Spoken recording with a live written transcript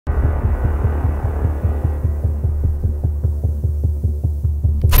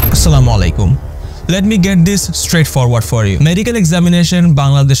Assalamu alaikum. Let me get this straightforward for you. Medical examination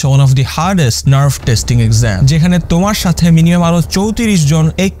Bangladesh one of the hardest nerve testing exam. যেখানে তোমার সাথে minimum আরো 34 জন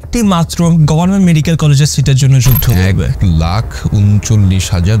একটি মাত্র government medical কলেজের সিটের জন্য যুদ্ধ করবে।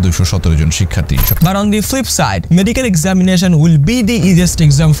 1,39,217 জন শিক্ষার্থী। But on the flip side, medical examination will be the easiest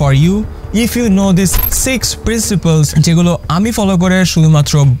exam for you if you know these 6 principles যেগুলো আমি ফলো করে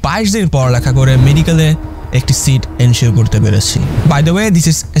শুধুমাত্র 22 দিন পড়ালেখা করে মেডিকেলে একটি সিট এনশিওর করতে পেরেছি। By the way, this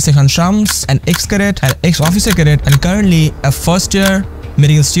is Sekhan Shams, an ex-cadet and ex-officer cadet and currently a first year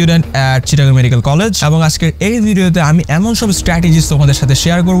medical student at Chittagong Medical College. এবং আজকের এই ভিডিওতে আমি এমন সব স্ট্র্যাটেজিস তোমাদের সাথে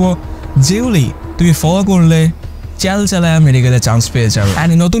শেয়ার করব যেগুলি তুমি ফলো করলে চালায় মেডিকেলে চান্স পেয়ে যাবে।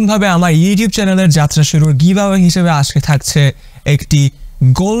 এন্ড নতুনভাবে আমার ইউটিউব চ্যানেলের যাত্রা শুরুর গিভঅ্যাওয়ে হিসেবে আজকে থাকছে একটি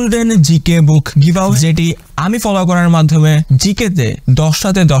গোল্ডেন জিকে বুক গিভঅ্যাওয়ে, যেটি আমি ফলো করার মাধ্যমে জিকেতে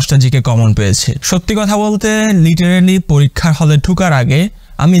 10টাতে 10টা জিকে কমন পেয়েছি। সত্যি কথা বলতে লিটারেলি পরীক্ষার হলে ঢোকার আগে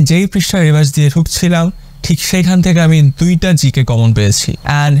আমি যেই পৃষ্ঠা রিভাইজ দিয়ে ঢুকছিলাম ঠিক সেইখান থেকে আমি 2টা জিকে কমন পেয়েছি।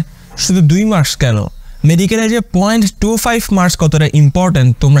 অ্যান্ড শুধু 2 মার্কস কেন, মেডিকেলে যে 0.25 মার্কস কতটা ইম্পর্টেন্ট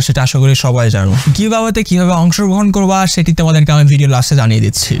তোমরা সেটা আশা করি সবাই জানো। গিভঅ্যাওয়েতে কিভাবে অংশগ্রহণ করবা সেটি তোমাদেরকে আমি ভিডিও লাস্টে জানিয়ে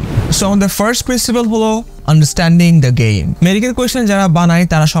দিচ্ছি। সো আমাদের ফার্স্ট প্রিন্সিপাল হলো understanding the game. Medical question যারা বানায়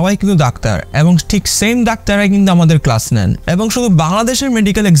তারা সবাই কিন্তু ডাক্তার এবং ঠিক সেম ডাক্তাররাই কিন্তু আমাদের ক্লাস নেন। এবং শুধু বাংলাদেশের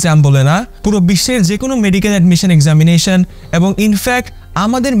মেডিকেল এক্সাম বলে না, পুরো বিশ্বের যে কোনো মেডিকেল অ্যাডমিশন এক্সামিনেশন এবং ইনফ্যাক্ট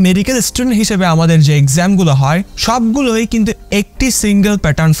আমাদের মেডিকেল স্টুডেন্ট হিসেবে আমাদের যে এক্সামগুলো হয় সবগুলোই কিন্তু একটি সিঙ্গেল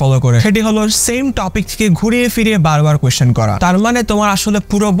প্যাটার্ন ফলো করে, সেটি হলো সেম টপিক থেকে ঘুরিয়ে ফিরিয়ে বারবার কোয়েশ্চেন করা। তার মানে তোমার আসলে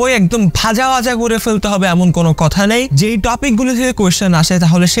পুরো বই একদম ভাজা ভাজা করে ফেলতে হবে এমন কোনো কথা নেই। যেই টপিকগুলি থেকে কোয়েশ্চেন আসে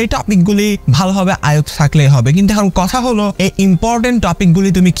তাহলে সেই টপিকগুলি ভালোভাবে আয়ত্ত থাকলেই হবে। কিন্তু এখন কথা হলো এই ইম্পর্টেন্ট টপিকগুলি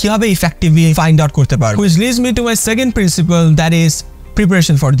তুমি কিভাবে ইফেক্টিভলি ফাইন্ড আউট করতে পারো। Which leads me to my second principle, that is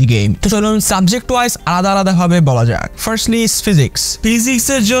preparation for the game. তো চলুন সাবজেক্ট ওয়াইজ আলাদা ভাবে বলা যাক। Firstly is physics.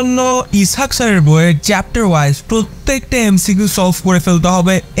 ফিজিক্সের জন্য ইসহাক স্যারের বইয়ের চ্যাপ্টার ওয়াইজ প্রত্যেকটা এমসিকিউ সলভ করে ফেলতে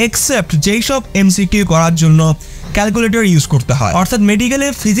হবে, এক্সেপ্ট যেই সব এমসিকিউ করার জন্য ক্যালকুলেটর ইউজ করতে হয়। অর্থাৎ মেডিকেলে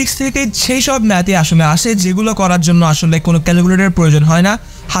ফিজিক্স থেকে সেই সব ম্যাথে আসলে আসে যেগুলো করার জন্য আসলে কোনো ক্যালকুলেটরের প্রয়োজন হয় না,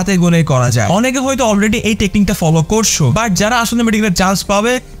 হাতে গুনে করা যায়। অনেকে হয়তো অলরেডি এই টেকনিকটা ফলো করছো, বাট যারা আসলে মেডিকেলের চান্স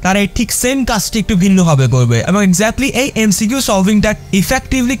পাবে তারা এই ঠিক সেম কাজটি একটু ভিন্নভাবে করবে। এবং এক্স্যাক্টলি এই এমসিকিউ সলভিংটা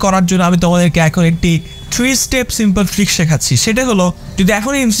ইফেক্টিভলি করার জন্য আমি তোমাদেরকে এখন একটি 3 স্টেপ সিম্পল ট্রিক শেখাচ্ছি। সেটা হলো, যদি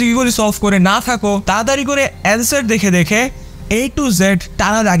এখন এমসিকিউগুলি সলভ করে না থাকো তাড়াতাড়ি করে অ্যান্সার দেখে A to Z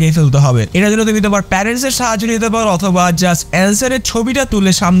টানা দাগিয়ে ফেলতে হবে। এটার জন্য তুমি তোমার প্যারেন্টসের সাহায্য নিতে পারো অথবা জাস্ট অ্যান্সারের ছবিটা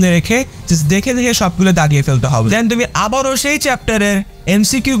তুলে সামনে রেখে জাস্ট দেখে সবগুলো দাগিয়ে ফেলতে হবে। দেন তুমি আবারও সেই চ্যাপ্টারের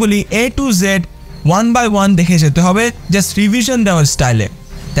এমসিকিউগুলি A to Z 1 by 1 দেখে যেতে হবে, জাস্ট রিভিশন দেওয়ার স্টাইলে।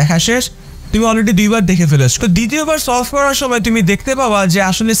 দেখা শেষ, তুমি অলরেডি 2বার দেখে ফেলেছো। তো দ্বিতীয়বার সলভ করার সময় তুমি দেখতে পাবা যে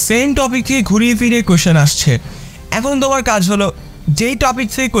আসলে সেম টপিক থেকে ঘুরিয়ে ফিরিয়ে কোয়েশ্চেন আসছে। এখন তোমার কাজ হলো যেই টপিক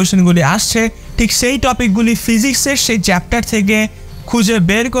থেকে কোয়েশ্চেনগুলি আসছে ঠিক সেই টপিকগুলি ফিজিক্সের সেই চ্যাপ্টার থেকে খুঁজে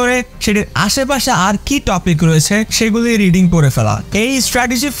বের করে সেটির আশেপাশে আর কি টপিক রয়েছে সেগুলি রিডিং করে ফেলা। এই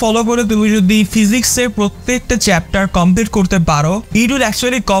স্ট্র্যাটেজি ফলো করে তুমি যদি ফিজিক্সের প্রত্যেকটা চ্যাপ্টার কমপ্লিট করতে পারো, it will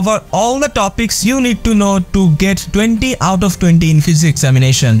actually cover all the topics you need to know to get 20 out of 20 in physics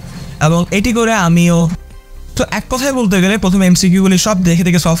examination. এবং এটি করে আমিও তো এক কথায় বলতে গেলে প্রথমে এমসিকিউগুলি সব দেখে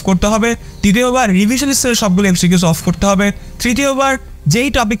সলভ করতে হবে, দ্বিতীয়বার রিভিশন স্টাইলে সবগুলো এমসিকিউ সলভ করতে হবে, তৃতীয়বার যেই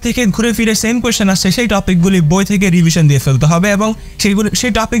টপিক থেকে ঘুরে ফিরে সেম কোয়েশ্চেন আসছে সেই টপিকগুলি বই থেকে রিভিশন দিয়ে ফেলতে হবে এবং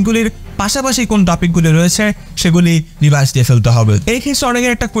সেই টপিকগুলির পাশাপাশি কোন টপিকগুলি রয়েছে সেগুলি রিভাইজ দিয়ে ফেলতে হবে। এই ক্ষেত্রে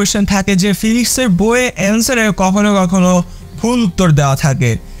অনেকের একটা কোয়েশ্চেন থাকে যে ফিজিক্সের বইয়ে অ্যান্সারে কখনো ভুল উত্তর দেওয়া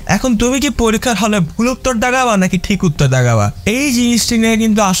থাকে। এখন তুমি কি পরীক্ষার হলে ভুল উত্তর দাগাবা নাকি ঠিক উত্তর দাগাবা? এই জিনিসটি নিয়ে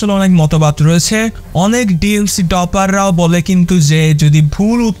কিন্তু আসলে অনেক মতবাদ রয়েছে। অনেক ডিএমসি টপাররাও বলে কিন্তু যে যদি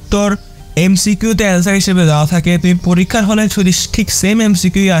ভুল উত্তর এমসিকিউতে অ্যান্সার হিসেবে দেওয়া থাকে, তুমি পরীক্ষার হলে যদি ঠিক সেম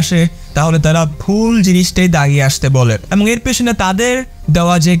এমসিকিউ আসে তাহলে তারা ভুল জিনিসটাই দাগিয়ে আসতে বলে। এবং এর পেছনে তাদের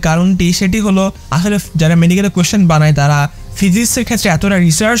দেওয়া যে কারণটি সেটি হলো আসলে যারা মেডিকেলে কোয়েশ্চেন বানায় তারা ফিজিক্সের ক্ষেত্রে এতটা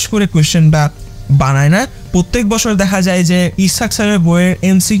রিসার্চ করে কোয়েশ্চেনটা বানায় না। প্রত্যেক বছর দেখা যায় যে ইসহাক স্যারের বইয়ের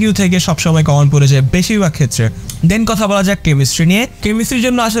এমসিকিউ থেকে সবসময় কমন পড়ে যায় বেশিরভাগ ক্ষেত্রে। দেন কথা বলা যাক কেমিস্ট্রি নিয়ে। কেমিস্ট্রির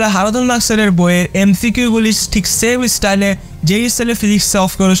জন্য আসলে হারাদুল স্যারের বইয়ের এমসিকিউগুলি ঠিক সেম স্টাইলে যেই স্টাইলে ফিজিক্স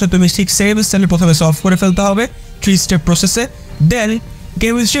সলভ করেছো তুমি ঠিক সেম স্টাইলে প্রথমে সলভ করে ফেলতে হবে 3 স্টেপ প্রসেসে। দেন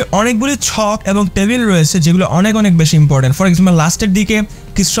কেমিস্ট্রির অনেকগুলি ছক এবং টেবিল রয়েছে যেগুলো অনেক বেশি ইম্পর্টেন্ট। ফর এক্সাম্পল লাস্টের দিকে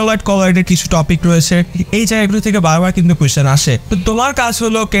ক্রিস্টালয়েড কলয়েডের কিছু টপিক রয়েছে, এই জায়গাগুলো থেকে বারবার কিন্তু কোয়েশ্চেন আসে। তো তোমার কাজ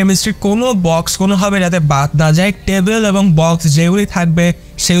হলো কেমিস্ট্রির কোনো বক্স কোনোভাবে যাতে বাদ না যায়, টেবিল এবং বক্স যেগুলি থাকবে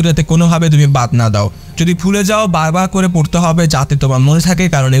সেগুলোতে কোনোভাবে তুমি বাদ না দাও। যদি ভুলে যাও বারবার করে পড়তে হবে যাতে তোমার মনে থাকে,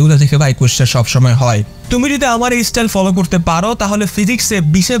 কারণ এগুলো থেকে ভাই কোয়েশ্চেন সবসময় হয়। তুমি যদি আমার এই স্টাইল ফলো করতে পারো তাহলে ফিজিক্সে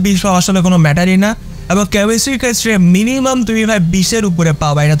 20-20 আসলে কোনো ম্যাটারই না। এবং কেমিস্ট্রির ক্ষেত্রে মিনিমাম তুমি ভাই 20-এর উপরে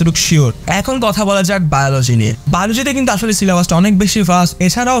পাবা, এতটুকু শিওর। এখন কথা বলা যাক বায়োলজি নিয়ে। বায়োলজিতে কিন্তু আসলে সিলেবাসটা অনেক বেশি ফাস্ট।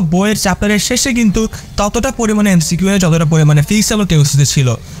 এছাড়াও বইয়ের চ্যাপ্টারের শেষে কিন্তু ততটা পরিমাণে এমসিকিউ যতটা পরিমাণে ফিজিক্স এবং কেমিস্ট্রিতে ছিল।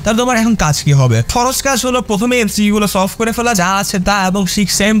 তাহলে তোমার এখন কাজ কি হবে? ফরজ কাজ হলো প্রথমে এমসিকিউ গুলো সলভ করে ফেলা, যা আছে তা, এবং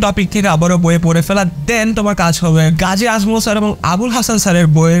সেম টপিক থেকে আবারও বইয়ে পড়ে ফেলা। দেন তোমার কাজ হবে গাজী আজমল স্যার এবং আবুল হাসান স্যারের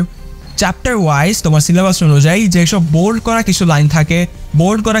বইয়ের চ্যাপ্টার ওয়াইজ তোমার সিলেবাস অনুযায়ী যেসব বোল্ড করা কিছু লাইন থাকে,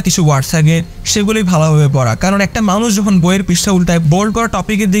 বোল্ড করা কিছু ওয়ার্ড থাকে, সেগুলোই ভালোভাবে পড়া। কারণ একটা মানুষ যখন বইয়ের পৃষ্ঠা উল্টায়, বোল্ড করা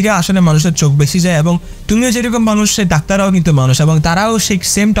টপিকের দিকে আসলে মানুষের চোখ বেশি যায়। এবং তুমিও যেরকম মানুষ, সেই ডাক্তাররাও কিন্তু মানুষ, এবং তারাও সেই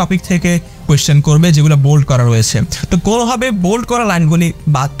সেম টপিক থেকে কোয়েশ্চেন করবে যেগুলো বোল্ড করা রয়েছে। তো কোনোভাবে বোল্ড করা লাইনগুলি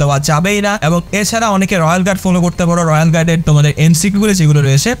বাদ দেওয়া যাবেই না। এবং এছাড়া অনেকে রয়্যাল গাইড ফলো করতে পারো, রয়্যাল গাইডের তোমাদের এমসিকিউগুলো যেগুলো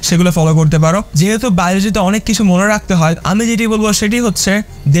রয়েছে সেগুলো ফলো করতে পারো। যেহেতু বায়োলজিতে অনেক কিছু মনে রাখতে হয়, আমি যেটি বলবো সেটি হচ্ছে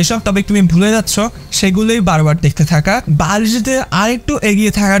যেসব টপিক তুমি ভুলে যাচ্ছ সেগুলোই বারবার দেখতে থাকা। বায়োলজিতে আরেকটু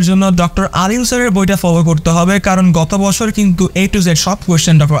এগিয়ে থাকার জন্য ডক্টর আলিম স্যারের বইটা ফলো করতে হবে, কারণ গত বছর কিন্তু A to Z সব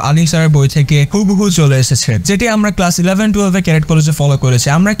কোয়েশ্চেন ডক্টর আলিম স্যারের বই থেকে হুবহু চলে এসেছে, যেটি আমরা ক্লাস 11-12 ক্যাডেট কলেজে ফলো করেছি।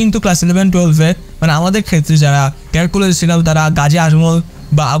 আমরা কিন্তু ক্লাস 11-12 মানে আমাদের ক্ষেত্রে যারা ক্যাডেট কলেজে ছিলাম তারা গাজী আজমল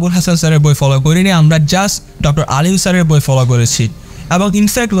বা আবুল হাসান স্যারের বই ফলো করিনি, আমরা জাস্ট ডক্টর আলিম স্যারের বই ফলো করেছি। এবং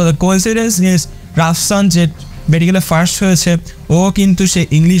ইনফ্যাক্ট কোইন্সিডেন্স ইজ রাফসান যে মেডিকেলে ফার্স্ট হয়েছে, ও কিন্তু সে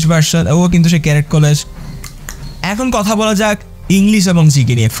ইংলিশ ভার্সন, ও কিন্তু সে ক্যাডেট কলেজ। এখন কথা বলা যাক ইংলিশ এবং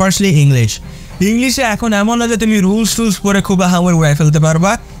জিকে নিয়ে। ফার্স্টলি ইংলিশে এখন এমন না যে তুমি রুলস পড়ে খুব হামর উড়াই ফেলতে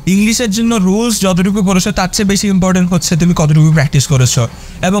পারবা। ইংলিশের জন্য রুলস যতটুকু পড়েছো তার চেয়ে বেশি ইম্পর্টেন্ট হচ্ছে তুমি কতটুকু প্র্যাকটিস করেছো।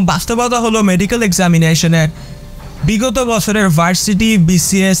 এবং বাস্তবতা হলো মেডিকেল এক্সামিনেশনে বিগত বছরের ভার্সিটি,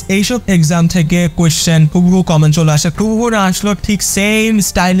 বিসিএস এইসব এক্সাম থেকে কোয়েশ্চেন হুবহু কমন চলে আসে। হুবহু না আসলো ঠিক সেম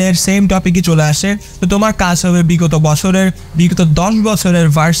স্টাইলের সেম টপিকই চলে আসে। তো তোমার কাজ হবে বিগত 10 বছরের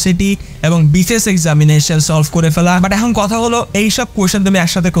ভার্সিটি এবং বিসিএস এক্সামিনেশন সলভ করে ফেলা। বাট এখন কথা হলো এইসব কোয়েশ্চেন তুমি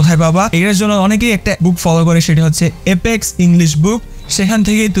একসাথে কোথায় পাবা? এর জন্য অনেকেই একটা বুক ফলো করে, সেটা হচ্ছে এপেক্স ইংলিশ বুক। সেখান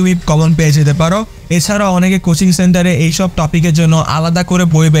থেকেই তুমি কমন পেয়ে যেতে পারো। এছাড়াও অনেকে কোচিং সেন্টারে এইসব টপিকের জন্য আলাদা করে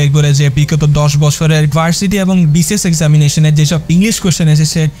বই বের করে, যে বিগত 10 বছরের ভার্সিটি এবং বিসিএস এক্সামিনেশনের যেসব ইংলিশ কোয়েশ্চেন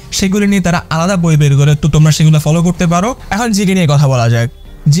এসেছে সেগুলো নিয়ে তারা আলাদা বই বের করে, তো তোমরা সেগুলো ফলো করতে পারো। এখন জিকে নিয়ে কথা বলা যাক।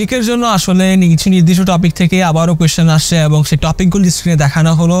 জিকের জন্য আসলে কিছু নির্দিষ্ট টপিক থেকে আবারও কোয়েশ্চেন আসছে এবং সেই টপিকগুলি স্ক্রিনে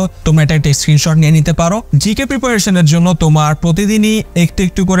দেখানো হলো, তোমরা এটা একটা স্ক্রিনশট নিয়ে নিতে পারো। জিকে প্রিপারেশনের জন্য তোমার প্রতিদিনই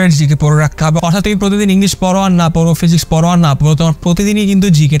একটু করে জিকে পড়ে রাখতে হবে। অর্থাৎ তুমি প্রতিদিন ইংলিশ পড়ো আর না পড়ো, ফিজিক্স পড়ো আর না পড়ো, তোমার প্রতিদিনই কিন্তু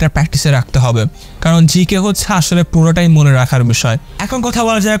জিকেটা প্র্যাকটিসে রাখতে হবে, কারণ জিকে হচ্ছে আসলে পুরোটাই মনে রাখার বিষয়। এখন কথা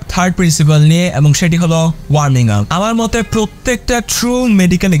বলা যাক থার্ড প্রিন্সিপাল নিয়ে, এবং সেটি হলো ওয়ার্মিং আপ। আমার মতে প্রত্যেকটা ট্রু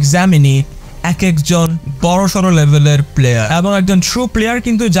মেডিকেল এক্সামিনি একজন বড় সড়ো লেভেলের প্লেয়ার, এবং একজন ট্রু প্লেয়ার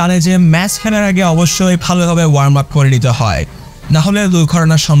কিন্তু জানে যে ম্যাচ খেলার আগে অবশ্যই ভালোভাবে ওয়ার্ম আপ করে নিতে হয়, না হলে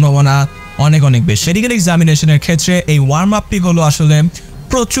দুর্ঘটনার সম্ভাবনা অনেক বেশি। মেডিকেল এক্সামিনেশনের ক্ষেত্রে এই ওয়ার্ম আপটি হলো আসলে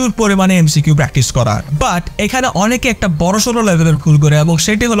প্রচুর পরিমাণে এমসিকিউ প্র্যাকটিস করা। বাট এখানে অনেকে একটা বড়সড় লেভেলের ভুল করে, এবং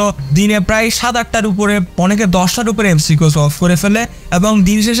সেটি হলো দিনে প্রায় 7-8টার উপরে, অনেকে 10টার উপরে এমসিকিউ সলভ করে ফেলে, এবং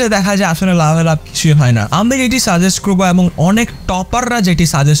দিন শেষে দেখা যায় আসলে লাভ কিছুই হয় না। আমি যেটি সাজেস্ট করবো এবং অনেক টপাররা যেটি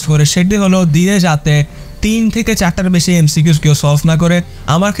সাজেস্ট করে সেটি হলো দিনে যাতে 3 থেকে 4টার বেশি এমসিকিউ কেউ সলভ না করে।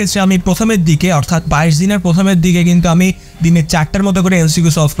 আমার ক্ষেত্রে আমি প্রথমের দিকে, অর্থাৎ 22 দিনের প্রথমের দিকে কিন্তু আমি দিনে 4টার মতো করে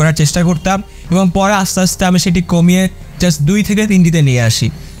এমসিকিউ সলভ করার চেষ্টা করতাম, এবং পরে আস্তে আস্তে আমি সেটি কমিয়ে জাস্ট 2 থেকে 3টিতে নিয়ে আসি।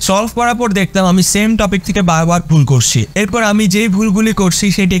 সলভ করার পর দেখতাম আমি সেম টপিক থেকে বারবার ভুল করছি। এরপর আমি যেই ভুলগুলি করছি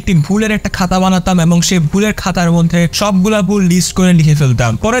সেটি একটি ভুলের একটা খাতা বানাতাম, এবং সেই ভুলের খাতার মধ্যে সবগুলা ভুল লিস্ট করে লিখে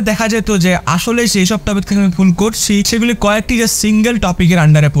ফেলতাম। পরে দেখা যেত যে আসলে সেই সব টপিক থেকে আমি ভুল করছি সেগুলি কয়েকটি যে সিঙ্গেল টপিকের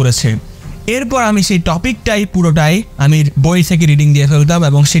আন্ডারে পড়েছে। এরপর আমি সেই টপিকটাই পুরোটাই আমি বই থেকে রিডিং দিয়ে ফেলতাম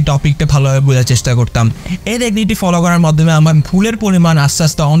এবং সেই টপিকটা ভালোভাবে বোঝার চেষ্টা করতাম। এই টেকনিকটি ফলো করার মাধ্যমে আমার ভুলের পরিমাণ আস্তে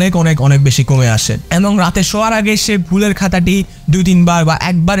আস্তে অনেক বেশি কমে আসে, এবং রাতে শোয়ার আগে সেই ভুলের খাতাটি 2-3 বার বা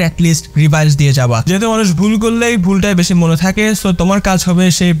একবার অ্যাটলিস্ট রিভাইজ দিয়ে যাবা। যেহেতু মানুষ ভুল করলেই ভুলটাই বেশি মনে থাকে, সো তোমার কাজ হবে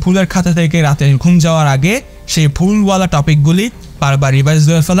সেই ভুলের খাতা থেকে রাতে ঘুম যাওয়ার আগে সেই ভুলওয়ালা টপিকগুলি বারবার রিভাইজ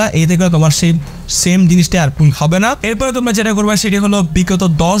দিয়ে ফেলা। এই থেকে তোমার সেই সেম জিনিসটা আর ভুল হবে না। এরপরে তোমরা যেটা করবা সেটি হলো বিগত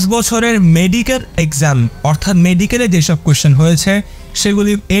 10 বছরের মেডিকেল এক্সাম, অর্থাৎ মেডিকেলে যেসব কোয়েশ্চেন হয়েছে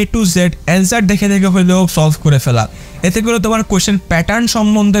সেগুলি A to Z অ্যান্সার দেখে হলেও সলভ করে ফেলা। এতে করে তোমার কোয়েশ্চেন প্যাটার্ন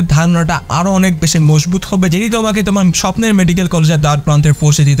সম্বন্ধে ধারণাটা আরো অনেক বেশি মজবুত হবে, যেটি তোমাকে তোমার স্বপ্নের মেডিকেল কলেজের দ্বার প্রান্তে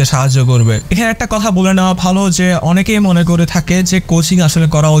পৌঁছে দিতে সাহায্য করবে। এখানে একটা কথা বলে নেওয়া ভালো যে অনেকেই মনে করে থাকে যে কোচিং আসলে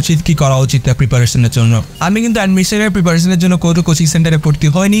করা উচিত কি করা উচিত না প্রিপারেশনের জন্য। আমি কিন্তু অ্যাডমিশনের প্রিপারেশনের জন্য কোনো কোচিং সেন্টারে ভর্তি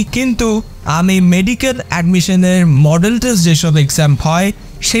হয়নি, কিন্তু আমি মেডিকেল অ্যাডমিশনের মডেল টেস্ট যেসব এক্সাম হয়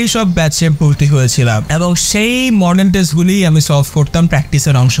সেই সব ব্যাচে ভর্তি হয়েছিলাম, এবং সেই মডেল টেস্টগুলি আমি সলভ করতাম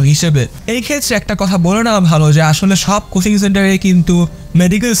প্র্যাকটিসের অংশ হিসেবে। এই ক্ষেত্রে একটা কথা বলে নেওয়া ভালো যে আসলে সব কোচিং সেন্টারে কিন্তু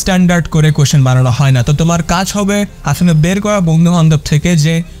মেডিকেল স্ট্যান্ডার্ড করে কোয়েশ্চেন বানানো হয় না। তো তোমার কাজ হবে আসলে বের করা বন্ধু বান্ধব থেকে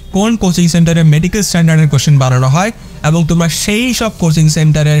যে কোন কোচিং সেন্টারে মেডিকেল স্ট্যান্ডার্ডের কোশ্চেন বানানো হয় এবং তোমরা সেই সব কোচিং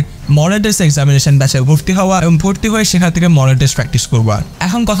সেন্টারের মডেল টেস্ট এক্সামিনেশন ব্যাচে ভর্তি হওয়া এবং ভর্তি হয়ে সেখান থেকে মডেল টেস্ট প্র্যাকটিস করবা।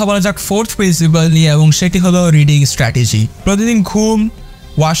 এখন কথা বলা যাক ফোর্থ প্রিন্সিপাল নিয়ে এবং সেটি হলো রিডিং স্ট্র্যাটেজি। প্রতিদিন ঘুম,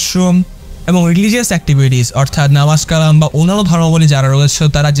 ওয়াশরুম এবং রিলিজিয়াস অ্যাক্টিভিটিস অর্থাৎ নামাজ কালাম বা অন্যান্য ধর্মাবলী যারা রয়েছে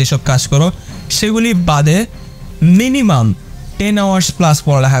তারা যেসব কাজ করো সেগুলি বাদে মিনিমাম 10 আওয়ার্স প্লাস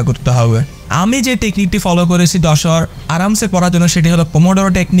পড়ালেখা করতে হবে। আমি যে টেকনিকটি ফলো করেছি 10 আওয়ার আরামসে পড়ার জন্য সেটি হলো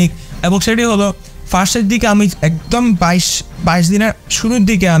পোমোডোরো টেকনিক এবং সেটি হলো ফার্স্টের দিকে আমি একদম 22 দিনের শুরুর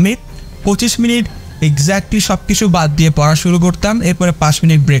দিকে আমি 25 মিনিট এক্স্যাক্টলি সব কিছু বাদ দিয়ে পড়া শুরু করতাম, এরপরে 5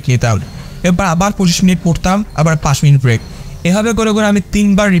 মিনিট ব্রেক নিতাম, এরপর আবার 25 মিনিট পড়তাম, আবার 5 মিনিট ব্রেক, এভাবে করে করে আমি 3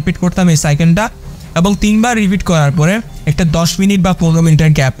 বার রিপিট করতাম এই সাইকেলটা এবং 3 বার রিপিট করার পরে একটা 10 মিনিট বা 15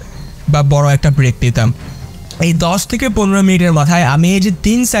 মিনিটের গ্যাপ বা বড় একটা ব্রেক নিতাম। এই 10 থেকে 15 মিনিটের মাথায় আমি এই যে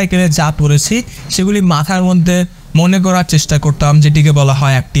 3 সাইকেলে যা পড়েছি সেগুলি মাথার মধ্যে মনে করার চেষ্টা করতাম, যেটিকে বলা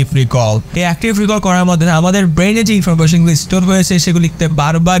হয় অ্যাক্টিভ রিকল। এই অ্যাক্টিভ রিকল করার মধ্যে আমাদের ব্রেনে যে ইনফরমেশনগুলি স্টোর হয়েছে সেগুলিতে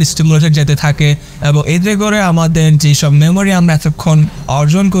বারবার স্টিমুলেটেড যেতে থাকে এবং এতে করে আমাদের যেসব মেমোরি আমরা এতক্ষণ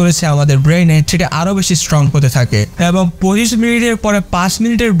অর্জন করেছি আমাদের ব্রেনে সেটা আরও বেশি স্ট্রং হতে থাকে। এবং 25 মিনিটের পরে 5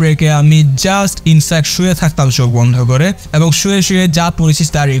 মিনিটের ব্রেকে আমি জাস্ট ইনফ্যাক্ট শুয়ে থাকতাম চোখ বন্ধ করে এবং শুয়ে শুয়ে যা পড়েছি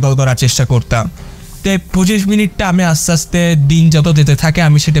তা রিকল করার চেষ্টা করতাম। তো 25 মিনিটটা আমি আস্তে আস্তে দিন যত যেতে থাকে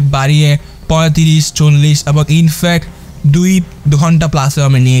আমি সেটা বাড়িয়ে 35, 40 এবং ইনফ্যাক্ট 2 ঘন্টা প্লাসেও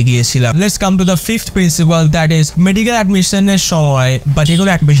আমি নিয়ে গিয়েছিলাম। Let's come to the fifth principal, that is medical অ্যাডমিশনের সময় বা যেগুলো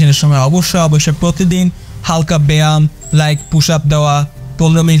অ্যাডমিশনের সময় অবশ্যই প্রতিদিন হালকা ব্যায়াম লাইক পুশ আপ দেওয়া,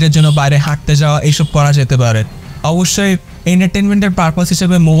 15 মিনিটের জন্য বাইরে হাঁটতে যাওয়া এইসব করা যেতে পারে। অবশ্যই এন্টারটেনমেন্টের পারপাস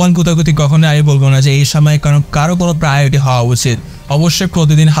হিসেবে মোবাইল কোথাকুতি কখনো আমি বলবো না যে এই সময় কারো কোনো প্রায়োরিটি হওয়া উচিত। অবশ্যই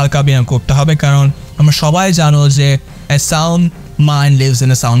প্রতিদিন হালকা ব্যায়াম করতে হবে, কারণ আমরা সবাই জানো যে a sound mind lives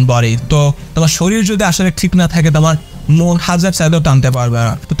in a sound body. তো তোমার শরীর যদি আসলে ঠিক না থাকে তোমার মন হাজার চাইলেও টানতে পারবে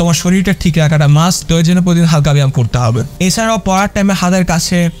না। তো তোমার শরীরটা ঠিক রাখাটা মাস্ট, তো এর জন্য প্রতিদিন হালকা ব্যায়াম করতে হবে। এছাড়াও পড়ার টাইমে হাতের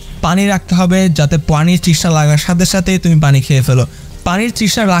কাছে পানি রাখতে হবে যাতে পানির তৃষ্ণা লাগার সাথে সাথেই তুমি পানি খেয়ে ফেলো। পানির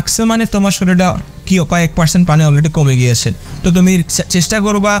তৃষ্ণা রাখছে মানে তোমার শরীরটা কয়েক % পানি অলরেডি কমে গিয়েছে। তো তুমি চেষ্টা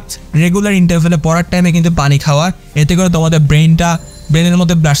করবা রেগুলার ইন্টারভেলে পড়ার টাইমে কিন্তু পানি খাওয়ার, এতে করে তোমাদের ব্রেনের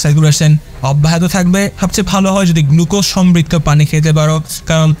মধ্যে ব্লাড সার্কুলেশন অব্যাহত থাকবে। সবচেয়ে ভালো হয় যদি গ্লুকোজ সমৃদ্ধ পানি খেতে পারো,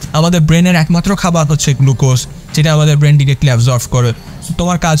 কারণ আমাদের ব্রেনের একমাত্র খাবার হচ্ছে গ্লুকোজ, যেটা আমাদের ব্রেন ডিরেক্টলি অ্যাবজর্ব করে।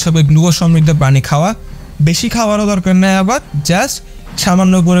 তোমার কাজ হবে গ্লুকোজ সমৃদ্ধ পানি খাওয়া, বেশি খাওয়ারও দরকার নেই, আবার জাস্ট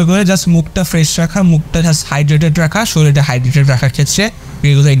সামান্য করে করে জাস্ট মুখটা ফ্রেশ রাখা, মুখটা জাস্ট হাইড্রেটেড রাখা, শরীরটা হাইড্রেটেড রাখার ক্ষেত্রে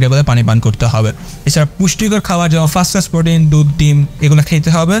রেগুলার পানি পান করতে হবে। এছাড়া পুষ্টিকর খাবার যেমন ফাস্ট প্রোটিন, দুধ, ডিম এগুলো খেতে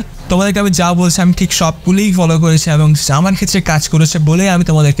হবে। তোমাদেরকে আমি যা বলছি আমি ঠিক সবগুলোই ফলো করেছি এবং আমার ক্ষেত্রে কাজ করেছে বলেই আমি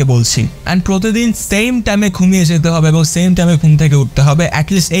তোমাদেরকে বলছি। অ্যান্ড প্রতিদিন সেম টাইমে ঘুমিয়ে যেতে হবে এবং সেম টাইমে ঘুম থেকে উঠতে হবে।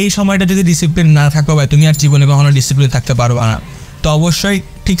 অ্যাটলিস্ট এই সময়টা যদি ডিসিপ্লিন না থাকো ভাই তুমি আর জীবনে কখনো ডিসিপ্লিন থাকতে পারবে না। তো অবশ্যই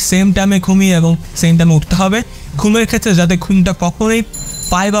ঠিক সেম টাইমে ঘুমিয়ে এবং সেম টাইমে উঠতে হবে। ঘুমের ক্ষেত্রে যাতে ঘুমটা কখনোই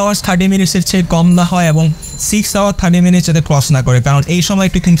 5 আওয়ার্স 30 মিনিটসের চেয়ে কম না হয় এবং 6 আওয়ার 30 মিনিট যাতে ক্রস না করে, কারণ এই সময়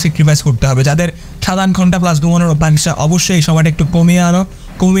একটু স্যাক্রিফাইস করতে হবে। যাদের 7 ঘন্টা প্লাস ঘুমানোর অভ্যাস অবশ্যই এই সময়টা একটু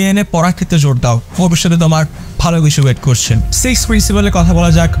কমিয়ে এনে পড়ার ক্ষেত্রে জোর দাও, ভবিষ্যতে তোমার ভালো কিছু ওয়েট করছে। 6th প্রিন্সিপালের কথা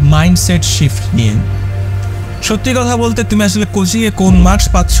বলা যাক মাইন্ডসেট শিফট নিয়ে। সত্যি কথা বলতে তুমি আসলে কোচিংয়ে কোন মার্কস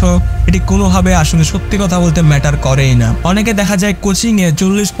পাচ্ছ এটি কোনোভাবে আসলে সত্যি কথা বলতে ম্যাটার করেই না। অনেকে দেখা যায় কোচিংয়ে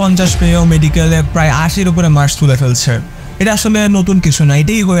 40-50 পেয়েও মেডিকেলে প্রায় 80-র উপরে মার্কস তুলে ফেলছে। এটা আসলে নতুন কিছু না,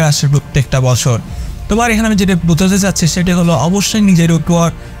 এটাই হয়ে আসছে প্রত্যেকটা বছর। তোমার এখানে আমি যেটা বোঝাতে চাচ্ছি সেটা হলো অবশ্যই নিজের উপর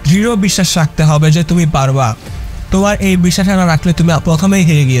দৃঢ় বিশ্বাস রাখতে হবে যে তুমি পারবা। তোমার এই বিশ্বাস না রাখলে তুমি প্রথমেই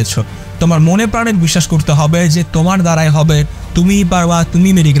হেরে গিয়েছো। তোমার মনে প্রাণে বিশ্বাস করতে হবে যে তোমার দ্বারাই হবে, তুমিই পারবা, তুমি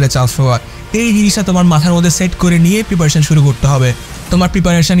মেডিকেলে চান্স পাবা। এই জিনিসটা তোমার মাথার মধ্যে সেট করে নিয়ে প্রিপারেশন শুরু করতে হবে। তোমার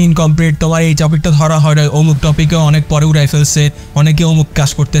প্রিপারেশন ইনকমপ্লিট, তোমার এই টপিকটা ধরা হয় অমুক টপিকে অনেক পরে উড়াই ফেলছে, অনেকে অমুক কাজ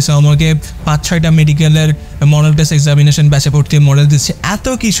করতেছে, অনেকে 5-6টা মেডিকেলের মডেল টেস্ট এক্সামিনেশন ব্যাচে ভর্তি মডেল দিচ্ছে, এত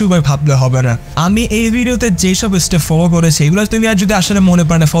কিছু ভাবলে হবে না। আমি এই ভিডিওতে যেসব স্টেপ ফলো করেছি এগুলো তুমি আর যদি আসলে মনে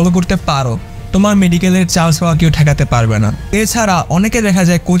প্রাণে ফলো করতে পারো তোমার মেডিকেলের চান্স পাওয়া কেউ ঠেকাতে পারবে না। এছাড়া অনেকে দেখা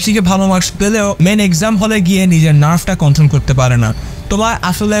যায় কোচিংয়ে ভালো মার্কস পেলেও মেন এক্সাম হলে গিয়ে নিজের নার্ভটা কন্ট্রোল করতে পারে না। তোমার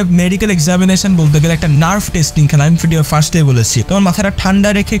আসলে মেডিকেল এক্সামিনেশন বলতে গেলে একটা নার্ভ টেস্টিং খেলা, আমি ভিডিও ফার্স্টে বলেছি। তোমার মাথাটা ঠান্ডা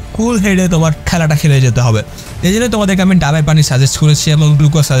রেখে কুল হেডে তোমার খেলাটা খেলে যেতে হবে। এই জন্য তোমাদেরকে আমি ডাবের পানি সাজেস্ট করেছি এবং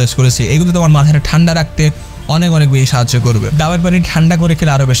গ্লুকোজ সাজেস্ট করেছি। এগুলো তোমার মাথাটা ঠান্ডা রাখতে অনেক বেশি সাহায্য করবে। ডাবের পানি ঠান্ডা করে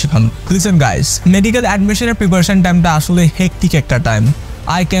খেলে আরো বেশি ভালো। লিসেন গাইস, মেডিকেল অ্যাডমিশনের প্রিপারেশন টাইমটা আসলে হেক্টিক একটা time,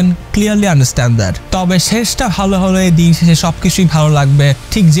 I can clearly understand that. তবে শেষটা ভালো হলে দিন শেষে সবকিছুই ভালো লাগবে।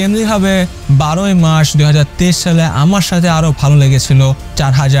 ঠিক যেমনি ভাবে 12 মার্চ 2023 সালে আমার সাথে আরো ভালো লেগেছিল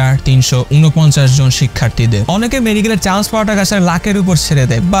 4349 জন শিক্ষার্থীদের। অনেকে মেডিকেলের চান্স পাওয়াটা কাছে লাখের উপর ছেড়ে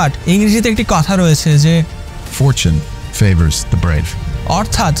দেয়, বাট ইংরেজিতে একটি কথা রয়েছে যে fortune favors the brave.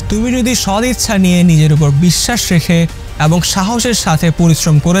 অর্থাৎ তুমি যদি সৎ ইচ্ছা নিয়ে নিজের উপর বিশ্বাস রেখে এবং সাহসের সাথে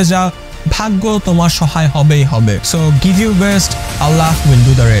পরিশ্রম করে যাও, ভাগ্য তোমার সহায় হবেই হবে। So give you best, Allah will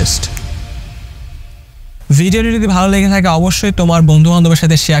do the rest. ভিডিওটি যদি ভালো লেগে থাকে অবশ্যই তোমার বন্ধু বান্ধবের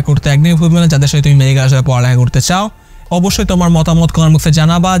সাথে শেয়ার করতে একদমই ভুলবে না, যাদের সাথে তুমি মেডিকেল আসলে পড়ালেখা করতে চাও। অবশ্যই তোমার মতামত কমেন্ট বক্সে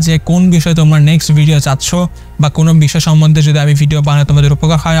জানাবা যে কোন বিষয়ে তোমরা নেক্সট ভিডিও চাচ্ছ, বা কোনো বিষয় সম্বন্ধে যদি আমি ভিডিও বানাই তোমাদের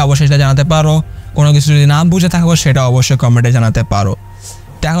উপকার হয় অবশ্যই সেটা জানাতে পারো। কোনো কিছু যদি না বুঝে থাকো সেটা অবশ্যই কমেন্টে জানাতে পারো।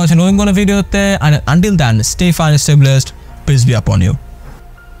 দেখা হচ্ছে নতুন কোনো ভিডিওতে। Until then, stay fine, stay blessed, peace be আপন ইউ।